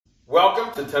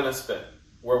Welcome to Tennis Spin,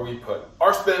 where we put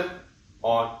our spin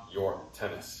on your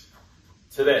tennis.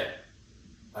 Today,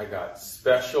 I got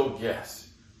special guest,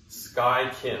 Sky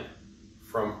Kim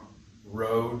from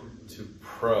Road to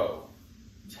Pro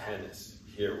Tennis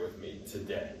here with me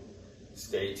today.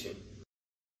 Stay tuned.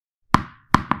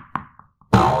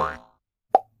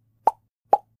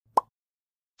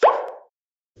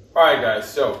 Alright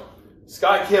guys, so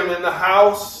Sky Kim in the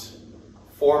house,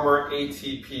 former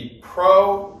ATP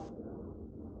Pro,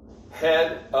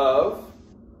 head of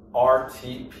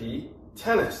RTP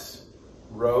Tennis,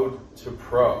 Road to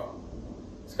Pro.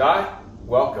 Sky,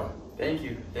 welcome. Thank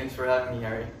you. Thanks for having me,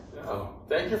 Harry. Oh,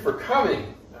 thank you for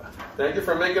coming. Thank you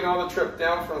for making all the trip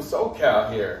down from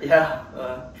SoCal here.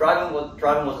 Yeah, driving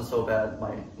wasn't so bad.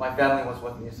 My family was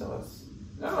with me, so it's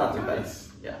not too bad.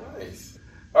 Yeah. Nice.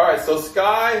 All right, so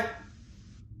Sky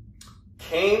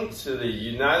came to the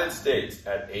United States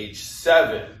at age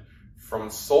 7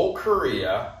 from Seoul,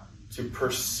 Korea to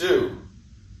pursue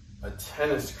a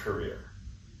tennis career.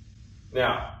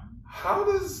 Now, how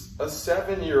does a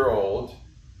 7-year-old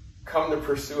come to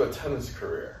pursue a tennis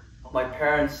career? My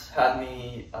parents had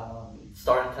me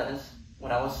start in tennis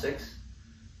when I was 6,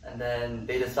 and then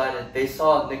they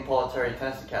saw Nick Politari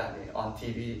Tennis Academy on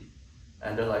TV,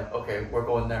 and they're like, okay, we're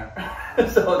going there.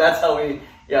 So that's how we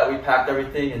packed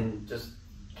everything and just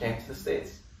came to the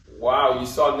States. Wow, you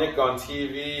saw Nick on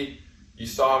TV, you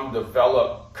saw him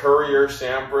develop Courier,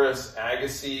 Sampras,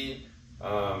 Agassi,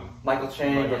 Michael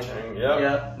Chang,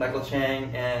 Michael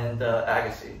Chang and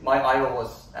Agassi. My idol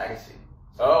was Agassi.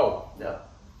 Oh. Yeah.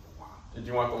 Did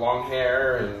you want the long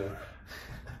hair and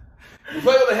you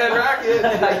play with a head racket?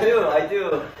 I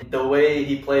do. The way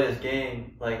he played his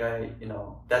game,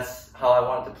 that's how I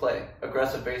wanted to play.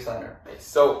 Aggressive baseliner.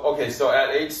 So at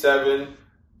age 7,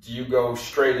 do you go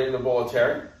straight into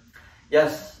Bolletary?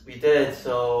 Yes, we did.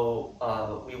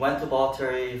 So we went to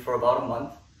Bolletary for about a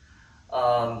month.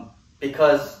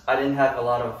 Because I didn't have a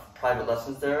lot of private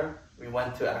lessons there, we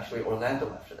went to actually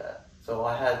Orlando after that. So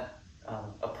I had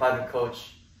a private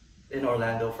coach in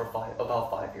Orlando for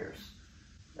about 5 years.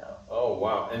 Yeah. Oh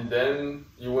wow! And then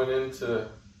you went into.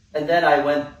 And then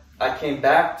I came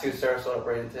back to Sarasota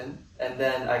Bradenton, and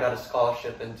then I got a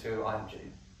scholarship into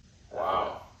IMG.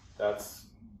 Wow,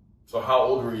 so how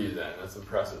old were you then? That's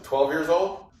impressive. 12 years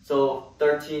old? So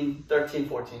 13,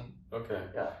 14. Okay.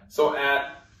 Yeah. So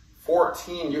at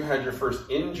 14, you had your first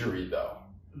injury though.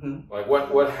 Mm-hmm. Like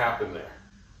what happened there?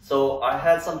 So I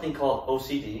had something called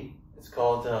OCD. It's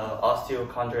called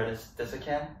osteochondritis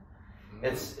dissecans.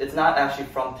 It's not actually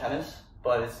from tennis,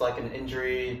 but it's like an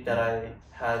injury that I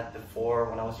had before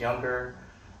when I was younger.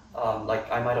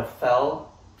 Like I might have fell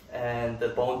and the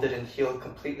bone didn't heal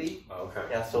completely. Okay.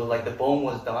 Yeah, so like the bone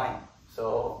was dying.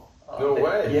 So no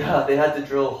way. Yeah, they had to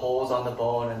drill holes on the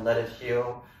bone and let it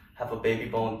heal, have a baby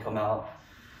bone come out.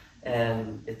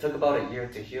 And it took about a year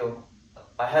to heal.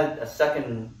 I had a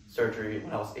second surgery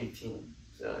when I was 18.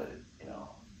 So,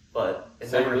 but it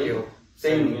never healed.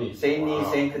 Same knee,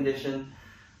 same condition,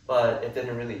 but it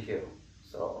didn't really heal.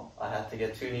 So I had to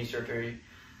get 2 knee surgery,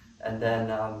 and then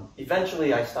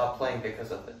eventually I stopped playing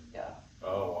because of it. Yeah.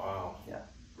 Oh wow. Yeah.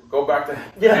 Go back to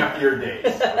happier days.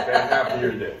 Okay,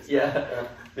 happier days. Yeah.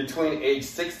 Between age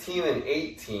 16 and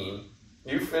 18,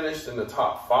 you finished in the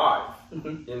top 5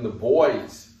 in the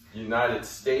boys United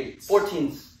States.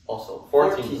 14s also.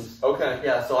 14s. Okay.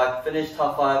 Yeah, so I finished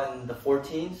top 5 in the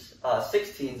 14s.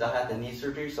 16s, I had the knee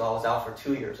surgery, so I was out for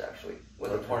 2 years actually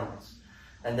with the tournaments.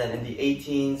 And then in the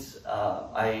 18s,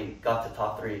 I got to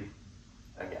top 3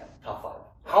 again, top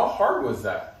 5. How hard was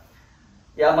that?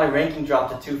 Yeah, my ranking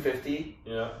dropped to 250.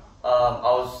 Yeah. I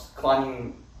was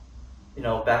climbing,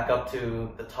 back up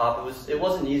to the top. It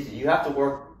wasn't easy. You have to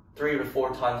work 3 to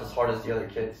 4 times as hard as the other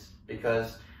kids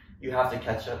because you have to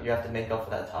catch up. You have to make up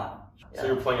for that time. Yeah. So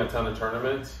you're playing a ton of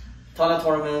tournaments? Ton of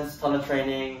tournaments, ton of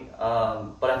training.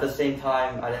 But at the same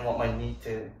time, I didn't want my knee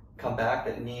to come back,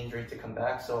 that knee injury to come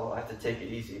back. So I had to take it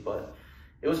easy. But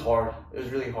it was hard. It was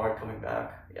really hard coming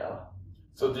back. Yeah.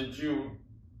 So did you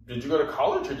go to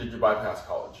college or did you bypass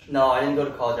college? No, I didn't go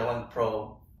to college. I went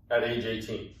pro. At age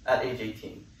 18? At age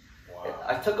 18. Wow.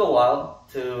 I took a while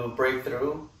to break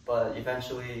through, but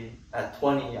eventually at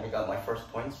 20, I got my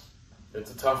first points.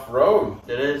 It's a tough road.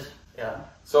 It is, yeah.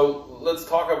 So let's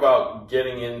talk about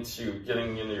getting into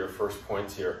your first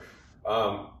points here.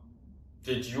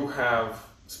 Did you have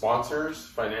sponsors,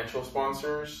 financial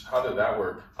sponsors? How did that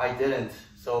work? I didn't.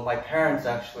 So my parents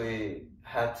actually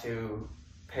had to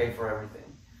pay for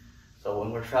everything. So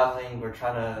when we're traveling, we're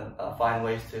trying to find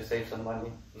ways to save some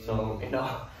money. So,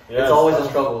 it's always a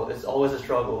struggle. It's always a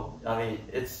struggle. I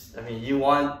mean, you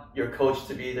want your coach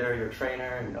to be there, your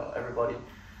trainer, everybody.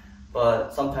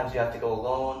 but sometimes you have to go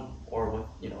alone or with,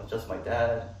 just my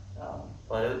dad.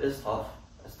 But it is tough.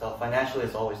 It's tough. Financially,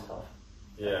 it's always tough.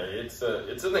 Yeah, it's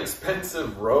an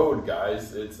expensive road,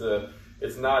 guys.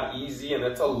 It's not easy, and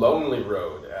it's a lonely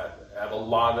road at a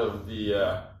lot of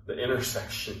the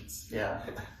intersections. Yeah,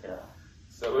 yeah.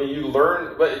 So you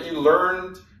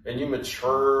learned and you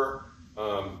mature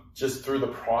just through the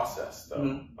process, though.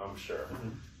 Mm-hmm. I'm sure. Mm-hmm.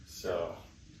 So,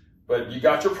 but you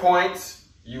got your points.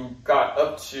 You got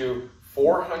up to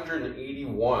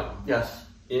 481. Yes.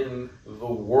 In the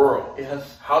world.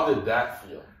 Yes. How did that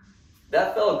feel?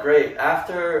 That felt great.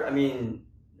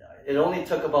 It only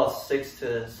took about 6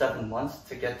 to 7 months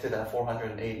to get to that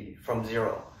 480 from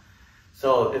 0.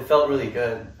 So it felt really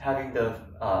good having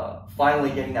finally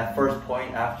getting that first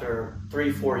point after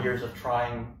 3-4 years of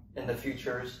trying in the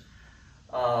futures.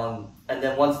 And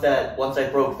then once I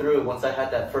broke through, once I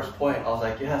had that first point, I was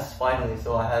like, yes, finally.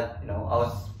 So I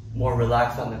was more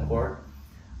relaxed on the court.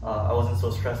 I wasn't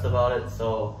so stressed about it.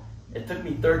 So it took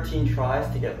me 13 tries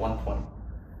to get 1 point.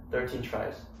 13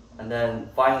 tries. And then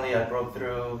finally I broke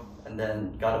through and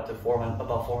then got up to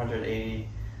about 480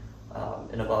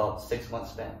 in about 6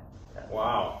 months span. Yeah.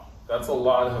 Wow. That's a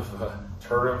lot of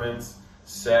tournaments,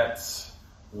 sets,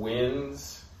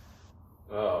 wins.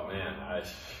 Oh man,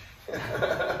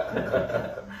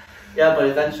 Yeah, but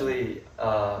eventually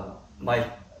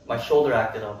my shoulder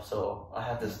acted up, so I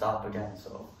had to stop again.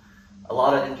 So a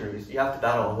lot of injuries. You have to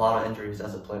battle a lot of injuries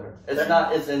as a player.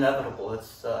 It's inevitable.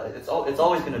 It's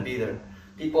always going to be there.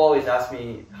 People always ask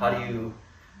me, how do you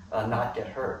not get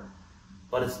hurt?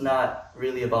 But it's not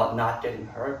really about not getting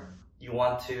hurt. You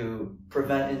want to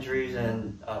prevent injuries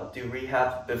and do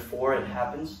rehab before it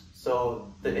happens.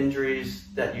 So the injuries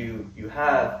that you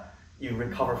have, you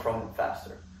recover from it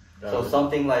faster. So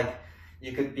something like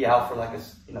you could be out for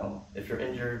if you're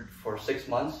injured for 6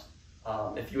 months,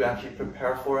 if you actually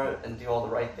prepare for it and do all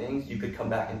the right things, you could come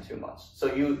back in 2 months.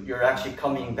 So you're actually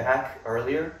coming back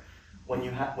earlier when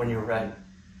you're ready.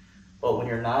 But when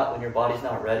you're not, when your body's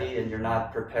not ready and you're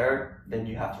not prepared, then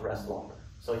you have to rest longer.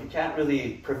 So you can't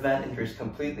really prevent injuries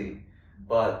completely,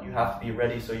 but you have to be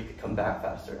ready so you can come back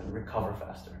faster and recover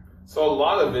faster. So a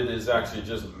lot of it is actually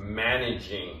just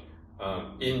managing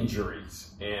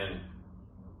injuries and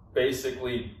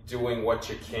basically doing what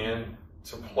you can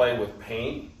to play with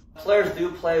pain. Players do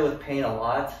play with pain a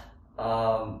lot,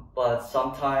 but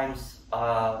sometimes,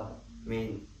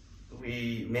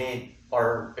 we made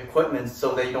our equipment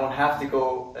so that you don't have to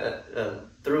go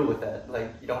through with that.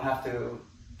 Like, you don't have to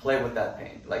play with that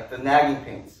pain, like the nagging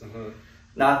pains. Mm-hmm.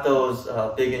 Not those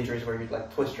big injuries where you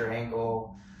twist your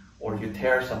ankle or you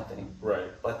tear something.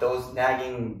 Right. But those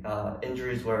nagging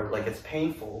injuries where it's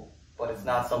painful, but it's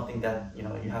not something that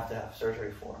you have to have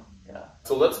surgery for. Yeah.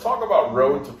 So let's talk about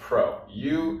Road to Pro.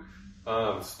 You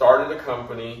started a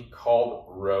company called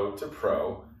Road to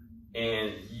Pro,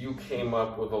 and you came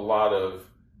up with a lot of,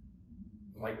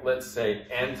 let's say,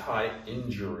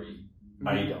 anti-injury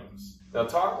items. Now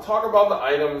talk about the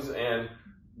items and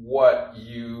what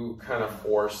you kind of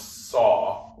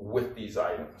foresaw with these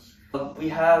items. We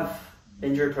have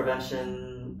injury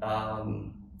prevention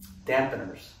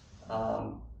dampeners.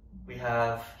 We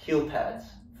have heel pads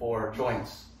for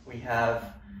joints. We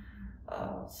have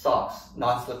socks,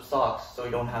 non-slip socks, so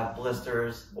you don't have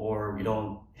blisters or you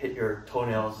don't hit your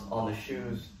toenails on the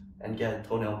shoes and get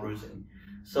toenail bruising.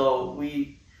 So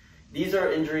these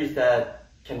are injuries that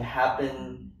can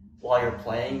happen while you're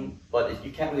playing, but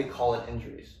you can't really call it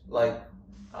injuries. Like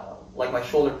my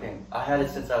shoulder pain, I had it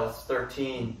since I was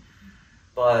 13,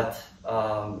 but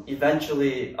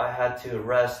eventually I had to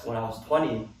rest when I was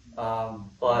 20.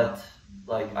 But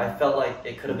I felt like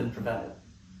it could have been prevented.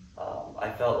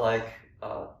 I felt like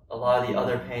a lot of the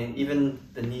other pain, even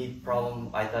the knee problem,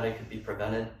 I thought it could be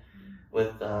prevented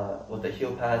with the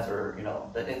heel pads or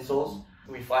the insoles.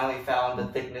 We finally found the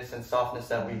thickness and softness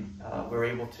that we were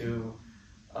able to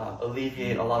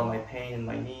alleviate a lot of my pain in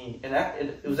my knee. And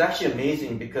it was actually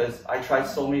amazing because I tried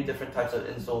so many different types of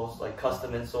insoles, like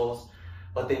custom insoles,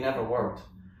 but they never worked.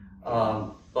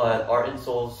 But our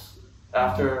insoles,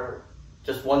 after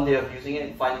just one day of using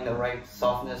it, finding the right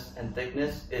softness and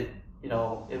thickness,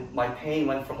 my pain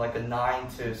went from a 9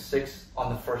 to 6 on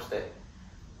the first day.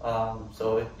 And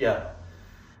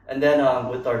then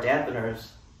with our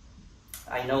dampeners,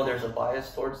 I know there's a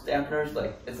bias towards dampeners.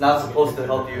 It's not supposed to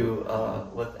help you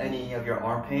with any of your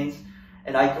arm pains,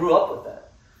 and I grew up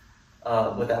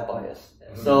with that bias.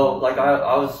 So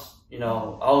I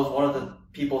was one of the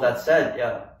people that said,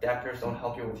 yeah, dampeners don't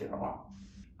help you with your arm.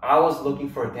 I was looking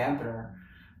for a dampener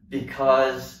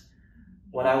because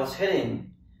when I was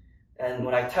hitting and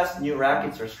when I test new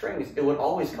rackets or strings, it would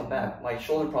always come back. My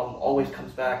shoulder problem always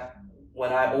comes back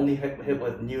when I only hit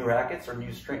with new rackets or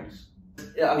new strings.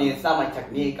 I mean, it's not my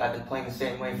technique. I've been playing the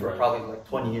same way for probably like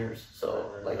 20 years.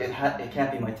 So like it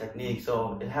can't be my technique.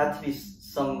 So it had to be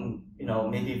some, you know,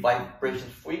 maybe vibration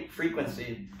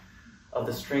frequency of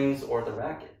the strings or the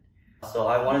racket. So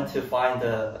I wanted to find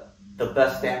the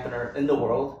best dampener in the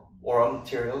world or a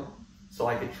material so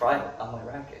I could try it on my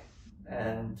racket.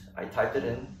 And I typed it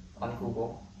in on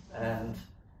Google and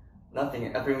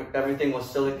nothing. Everything was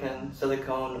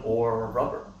silicone or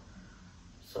rubber.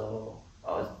 So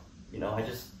I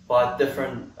just bought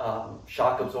different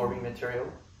shock absorbing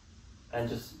material and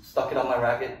just stuck it on my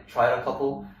racket, tried a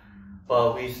couple,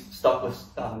 but we stuck with,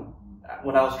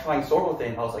 when I was trying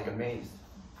Sorbothane, I was like amazed.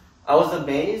 I was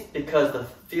amazed because the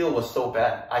feel was so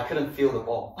bad. I couldn't feel the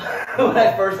ball when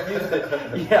I first used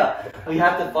it. Yeah, we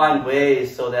had to find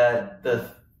ways so that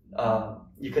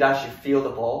you could actually feel the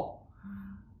ball,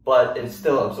 but it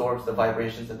still absorbs the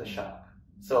vibrations and the shock.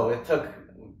 So it took,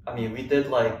 I mean, we did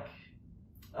like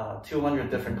 200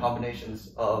 different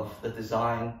combinations of the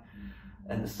design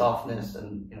and the softness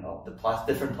and, you know, the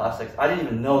different plastics. I didn't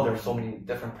even know there were so many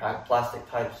different plastic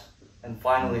types. And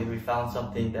finally, we found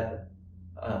something that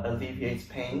alleviates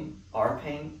pain, arm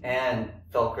pain, and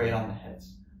felt great on the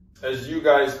heads. As you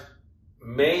guys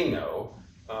may know,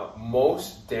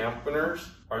 most dampeners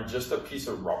are just a piece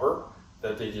of rubber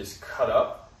that they just cut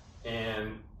up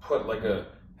and put like a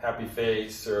happy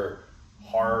face or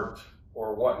heart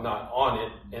or whatnot on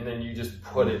it, and then you just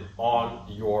put it on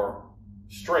your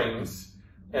strings.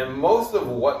 And most of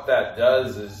what that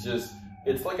does is just,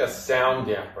 it's like a sound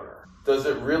dampener. Does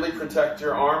it really protect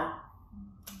your arm?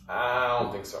 I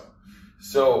don't think so.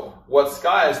 So what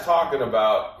Sky is talking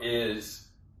about is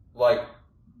like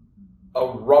a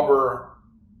rubber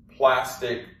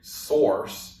plastic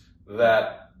source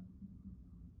that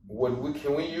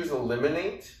can we use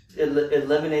eliminate? It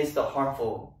eliminates the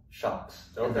harmful shocks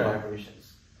and the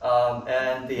vibrations.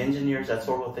 And the engineers at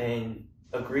Sorbothane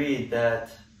agreed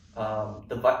that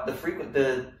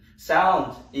the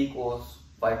sound equals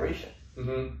vibration.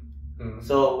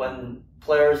 So when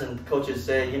players and coaches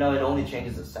say, you know, it only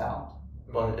changes the sound,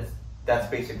 but that's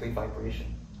basically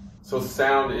vibration. So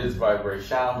sound is vibration.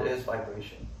 Sound is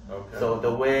vibration. Okay. So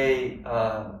the way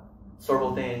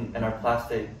Sorbothane and our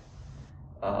plastic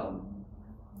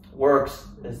works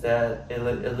is that it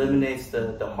eliminates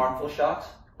the harmful shocks,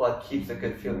 but keeps a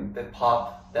good feeling, the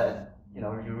pop that, you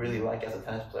know, you really like as a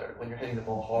tennis player. When you're hitting the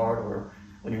ball hard or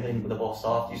when you're hitting the ball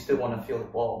soft, you still want to feel the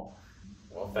ball.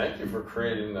 Well, thank you for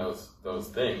creating those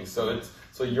things.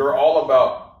 So you're all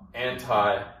about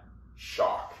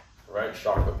anti-shock, right?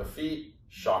 Shock with the feet,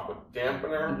 shock with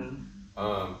dampener,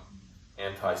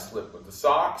 anti-slip with the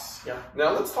socks. Yeah.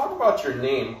 Now let's talk about your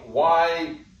name.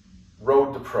 Why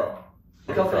Road to Pro?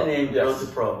 The company name, Road to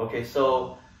Pro. Okay,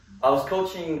 so I was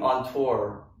coaching on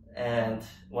tour, and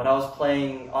when I was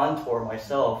playing on tour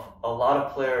myself, a lot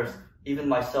of players, even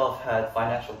myself, had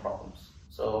financial problems.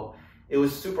 So it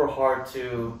was super hard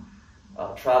to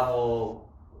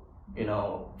travel, you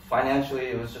know, financially.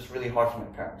 It was just really hard for my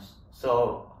parents.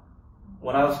 So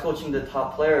when I was coaching the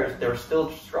top players, they were still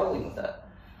struggling with that.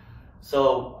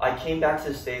 So I came back to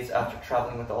the States after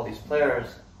traveling with all these players.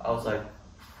 I was like,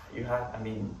 you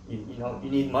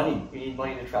need money. You need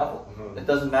money to travel. It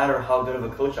doesn't matter how good of a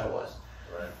coach I was.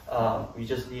 Right. We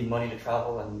just need money to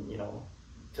travel and, you know,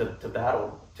 to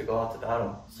battle, to go out to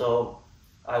battle. So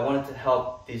I wanted to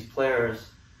help these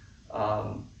players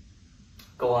go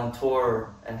on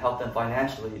tour and help them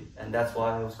financially, and that's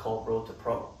why it was called Road to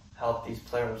Pro. Help these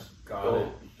players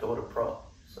go to pro.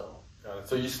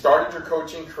 So you started your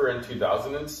coaching career in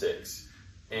 2006,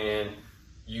 and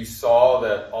you saw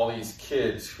that all these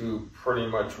kids who pretty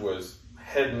much was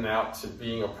heading out to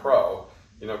being a pro,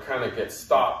 you know, kind of get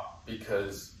stopped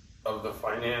because of the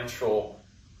financial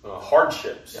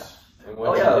hardships. Yeah.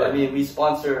 And I mean, we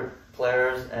sponsor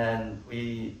players, and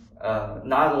we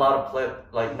not a lot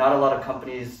of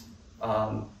companies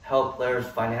help players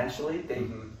financially. They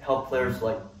help players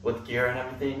like with gear and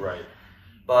everything. Right.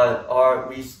 But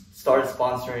we started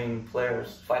sponsoring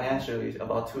players financially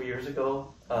about 2 years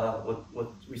ago.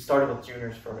 We started with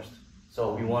juniors first.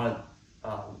 So we wanted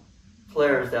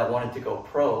players that wanted to go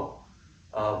pro.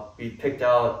 We picked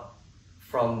out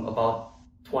from about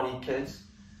 20 kids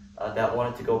that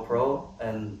wanted to go pro,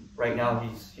 and right now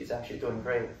he's actually doing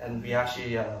great. And we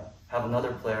actually have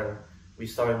another player. We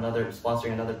started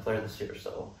sponsoring another player this year.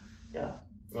 So yeah.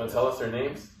 You want to tell us their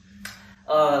names?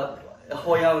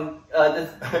 Hoyoung,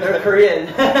 they're Korean.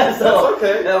 So that's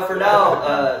okay. For now,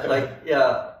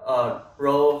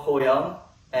 Ro Hoyoung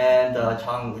and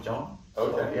Chang Woo-jung.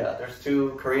 Okay. So, yeah, there's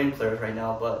 2 Korean players right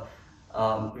now, but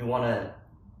we want to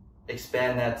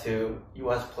expand that to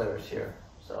U.S. players here.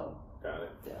 So got it.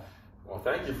 Yeah. Well,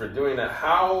 thank you for doing that.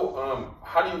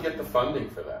 How do you get the funding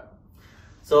for that?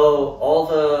 So all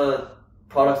the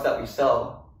products that we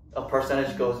sell, a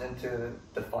percentage goes into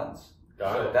the funds.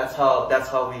 Got it. That's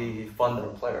how we fund our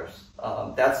players.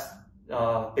 That's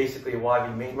basically why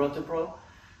we made Road to Pro.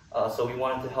 So we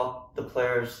wanted to help the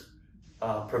players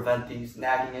prevent these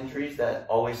nagging injuries that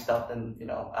always stop them.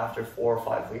 After 4 or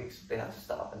 5 weeks, they have to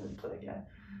stop and then play again.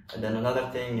 And then another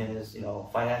thing is,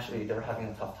 financially they're having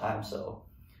a tough time. So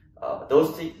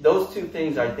those two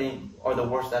things I think are the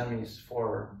worst enemies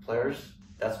for players.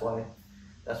 That's why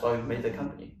we made the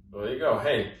company. Well, there you go.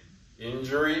 Hey,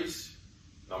 injuries,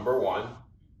 number 1.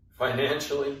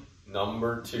 Financially,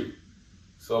 number 2.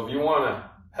 So if you want to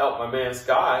help my man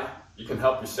Sky, you can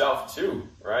help yourself too,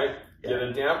 right? Yeah. Get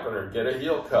a dampener, get a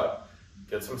heel cup,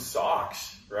 get some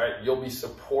socks, right? You'll be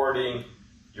supporting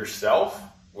yourself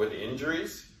with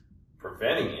injuries,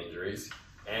 preventing injuries,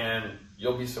 and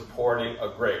you'll be supporting a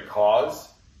great cause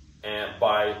and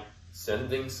by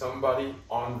sending somebody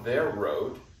on their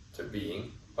road to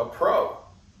being a pro.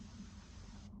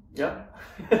 Yep.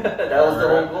 That was the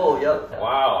whole goal. Yep.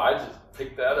 Wow, I just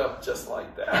picked that up just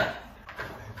like that.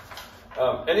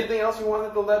 Anything else you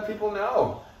wanted to let people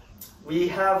know? We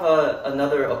have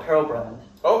another apparel brand.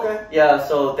 Okay. Yeah,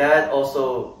 so that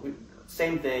also,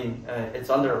 same thing. It's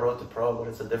under Road to Pro, but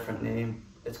it's a different name.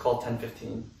 It's called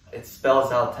 1015. It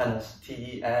spells out tennis,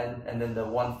 T-E-N, and then the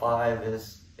 1-5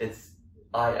 it's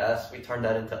I-S. We turned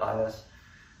that into I-S.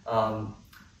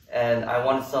 And I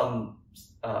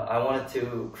wanted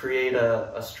to create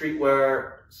a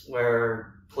streetwear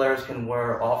where players can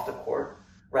wear off the court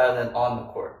rather than on the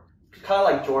court. Kind of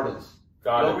like Jordans.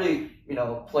 You don't really,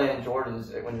 play in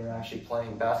Jordans when you're actually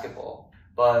playing basketball.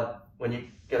 But when you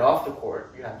get off the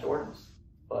court, you have Jordans.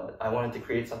 But I wanted to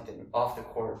create something off the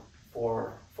court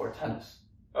for tennis.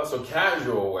 Oh, so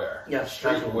casual wear. Yeah,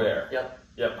 street wear.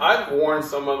 Yep. I've worn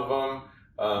some of them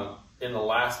in the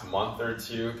last month or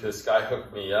two because Sky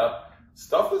hooked me up.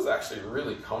 Stuff is actually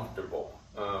really comfortable.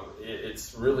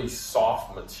 It's really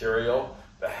soft material.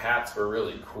 The hats were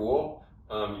really cool.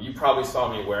 You probably saw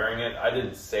me wearing it. I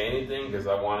didn't say anything because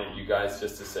I wanted you guys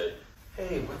just to say,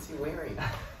 hey, what's he wearing?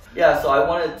 Yeah, so I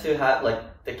wanted to have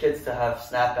the kids to have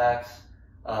snapbacks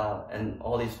and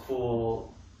all these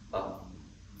cool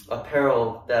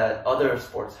apparel that other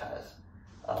sports has,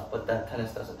 but that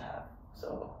tennis doesn't have.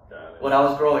 So when I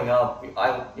was growing up,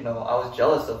 I was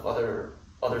jealous of other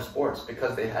sports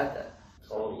because they had that.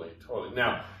 Totally.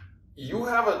 Now, you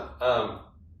have a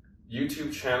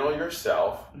YouTube channel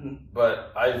yourself,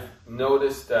 but I've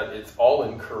noticed that it's all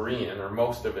in Korean, or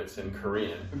most of it's in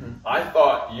Korean. I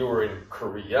thought you were in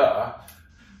Korea.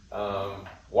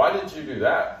 Why did you do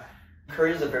that?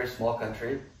 Korea is a very small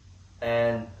country,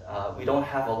 and we don't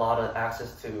have a lot of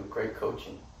access to great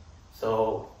coaching.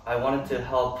 So I wanted to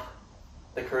help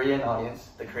the Korean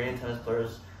audience, the Korean tennis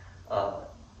players,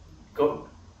 go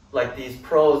like these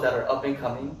pros that are up and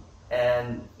coming,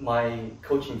 and my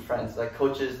coaching friends, like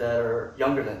coaches that are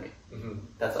younger than me,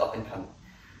 that's up and coming.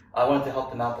 I wanted to help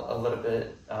them out a little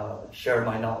bit, share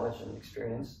my knowledge and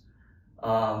experience.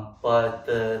 But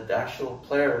the actual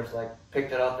players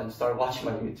picked it up and started watching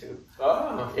my YouTube.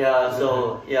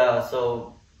 Oh.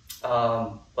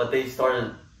 But they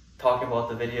started talking about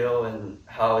the video and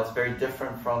how it's very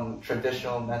different from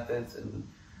traditional methods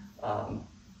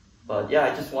but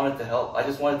yeah, I just wanted to help. I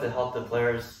just wanted to help the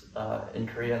players in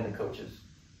Korea and the coaches.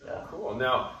 Yeah. Cool.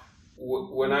 Now,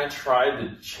 when I tried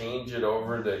to change it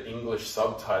over to English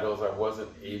subtitles, I wasn't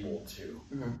able to.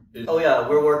 Oh yeah,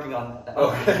 we're working on that now.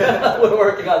 Okay. We're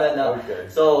working on that now. Okay.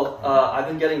 So I've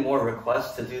been getting more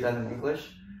requests to do that in English.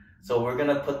 So we're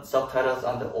gonna put subtitles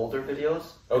on the older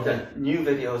videos. Okay. The new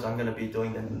videos, I'm gonna be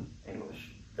doing them in English.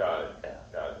 Got it. Yeah.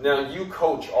 Got it. Now, you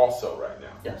coach also right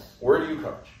now. Yes. Where do you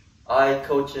coach? I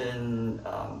coach in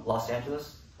Los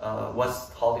Angeles,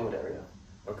 West Hollywood area.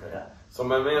 Okay. Yeah. So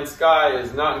my man Sky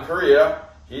is not in Korea.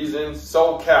 He's in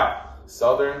SoCal,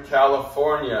 Southern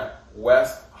California,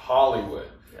 West Hollywood.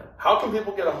 Yeah. How can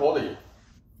people get a hold of you?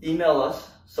 Email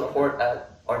us,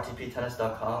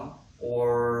 support@rtptennis.com,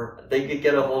 or they could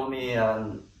get a hold of me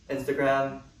on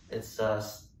Instagram. It's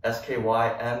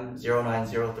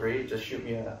SKYM0903. Just shoot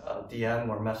me a DM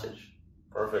or message.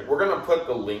 Perfect. We're going to put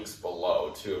the links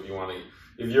below too.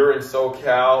 If you're in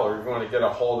SoCal or if you want to get a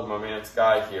hold of my man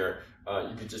Sky here,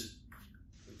 you could just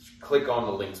click on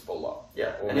the links below.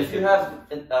 Yeah. And if you have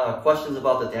questions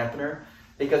about the dampener,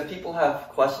 because people have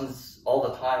questions all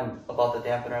the time about the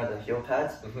dampener and the heel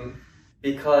pads,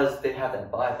 because they have that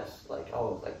bias,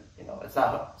 it's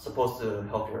not supposed to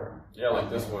help your. Yeah, like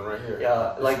this one right here.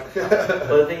 Yeah, but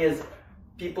the thing is,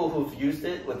 people who've used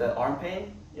it with the arm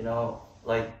pain, you know,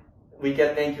 like we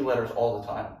get thank you letters all the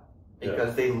time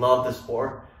because they love the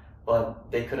sport,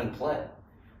 but they couldn't play.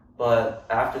 But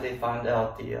after they found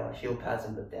out the heel pads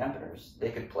and the dampeners, they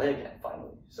could play again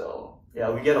finally. So yeah,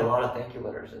 we get a lot of thank you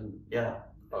letters, and yeah.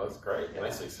 Oh, that's great. Yeah.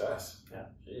 Nice success. Yeah.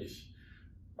 Jeez.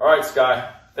 All right,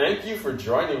 Sky. Thank you for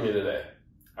joining me today.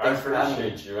 Thanks for having me. I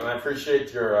appreciate you, and I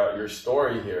appreciate your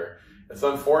story here. It's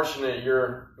unfortunate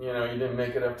you didn't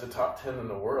make it up to top 10 in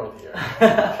the world here.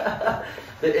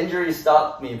 The injury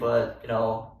stopped me, but you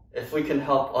know, if we can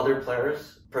help other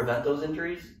players prevent those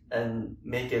injuries and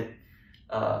make it,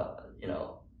 you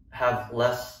know, have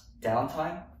less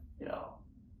downtime, you know,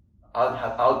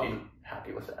 I would be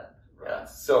happy with that. Right. Yeah.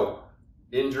 So,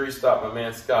 injury stop my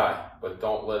man Sky, but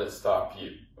don't let it stop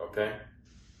you. Okay?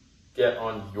 Get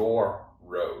on your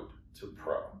road to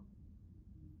pro.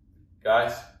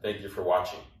 Guys, thank you for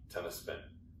watching Tennis Spin,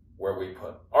 where we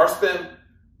put our spin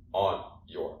on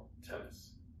your tennis.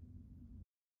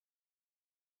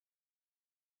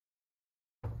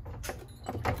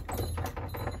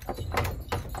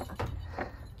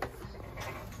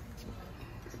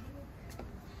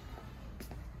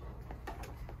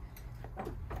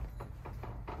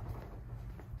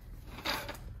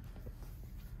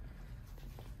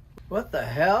 What the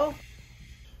hell?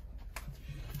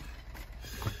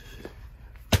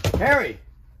 Harry!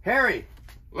 Harry!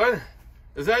 What?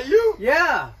 Is that you?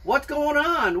 Yeah! What's going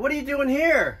on? What are you doing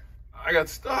here? I got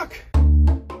stuck.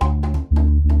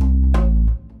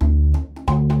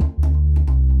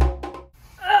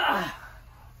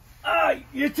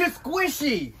 You're too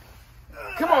squishy!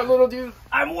 Come on, little dude.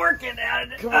 I'm working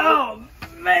at it. Come on.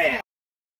 Oh, man!